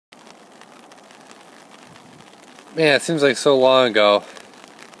Man, it seems like so long ago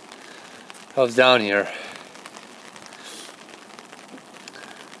I was down here.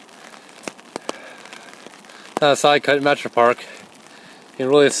 On a side cut at Metro Park, you can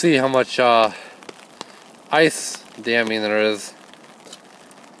really see how much ice damming there is.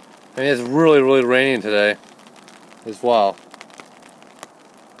 I mean, it's really, really raining today as well.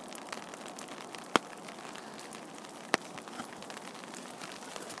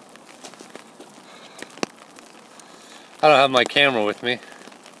 I don't have my camera with me,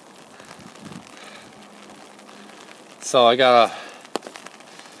 so I gotta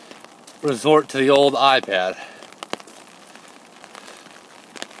resort to the old iPad.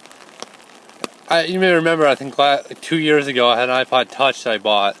 You may remember, I think like 2 years ago I had an iPod Touch that I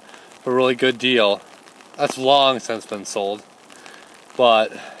bought for a really good deal. That's long since been sold,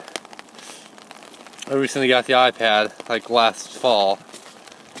 but I recently got the iPad like last fall,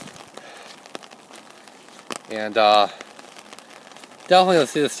 and definitely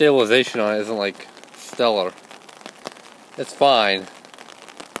let's see the stabilization on it isn't like stellar. It's fine,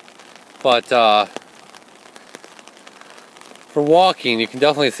 but for walking you can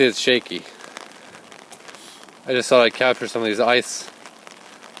definitely see it's shaky. I just thought I'd capture some of these ice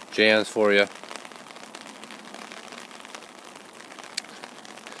jams for you.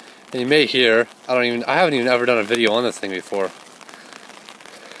 And you may hear, I haven't even ever done a video on this thing before.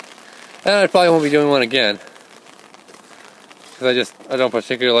 And I probably won't be doing one again, because I don't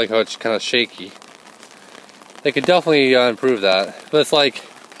particularly like how it's kind of shaky. They could definitely improve that. But it's like,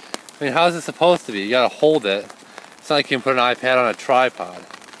 I mean, how is it supposed to be? You gotta hold it. It's not like you can put an iPad on a tripod.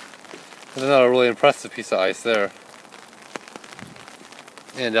 There's another really impressive piece of ice there.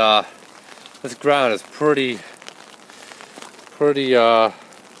 And this ground is pretty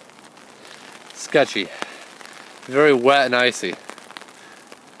sketchy. Very wet and icy. I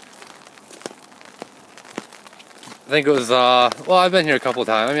think it was, well, I've been here a couple of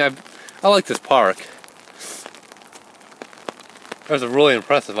times. I mean, I like this park. There's a really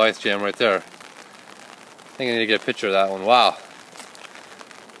impressive ice jam right there. I think I need to get a picture of that one. Wow.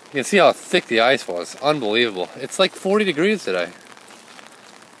 You can see how thick the ice was. Unbelievable. It's like 40 degrees today.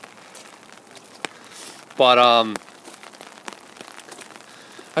 But, I mean,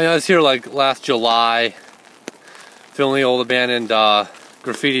 I was here like last July, filming the old abandoned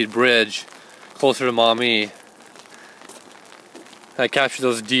graffitied bridge closer to Maumee. I captured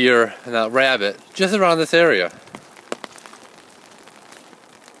those deer and that rabbit just around this area.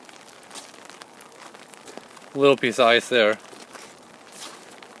 Little piece of ice there.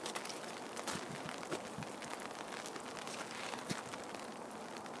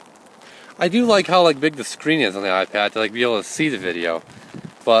 I do like how like big the screen is on the iPad to like be able to see the video,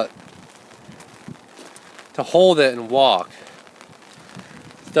 but to hold it and walk,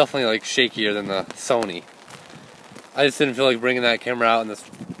 it's definitely like shakier than the Sony. I just didn't feel like bringing that camera out in this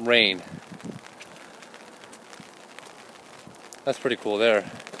rain. That's pretty cool there.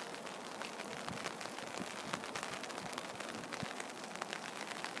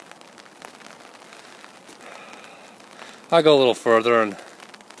 I'll go a little further and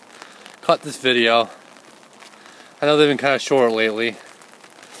cut this video. I know they've been kind of short lately.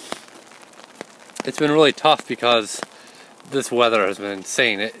 It's been really tough because this weather has been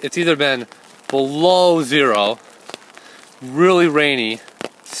insane. It's either been below zero, really rainy,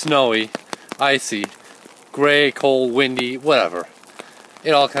 snowy, icy, gray, cold, windy, whatever.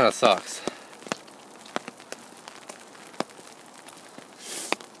 It all kind of sucks.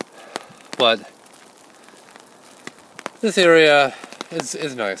 But this area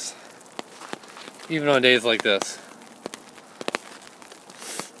is nice, even on days like this.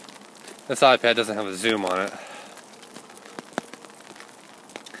 This iPad doesn't have a zoom on it.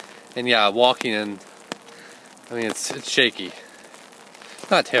 And yeah, walking in, I mean, it's shaky.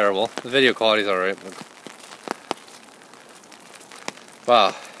 Not terrible. The video quality's alright.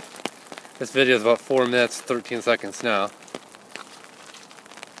 Wow. This video is about 4 minutes, 13 seconds now.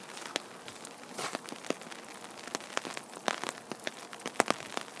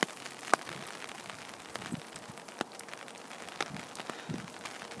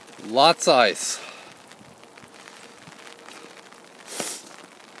 Lots of ice.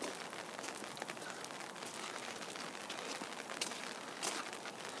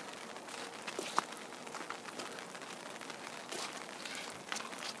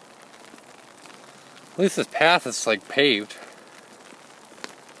 At least this path is like paved.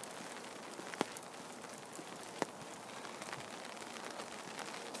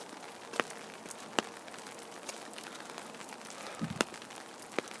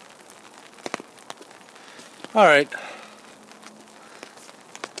 Alright.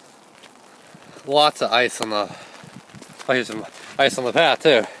 Lots of ice on the Oh, here's some ice on the path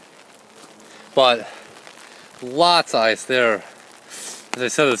too. But lots of ice there. As I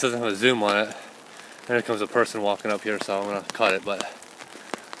said, this doesn't have a zoom on it. And here comes a person walking up here, so I'm gonna cut it, but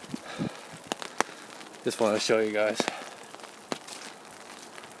just wanted to show you guys.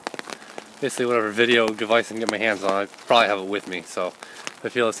 Basically whatever video device I can get my hands on, I probably have it with me, so if I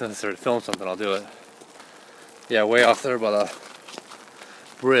feel it's necessary to film something, I'll do it. Yeah, way off there by the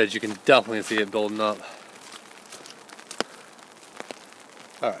bridge, you can definitely see it building up.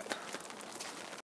 Alright.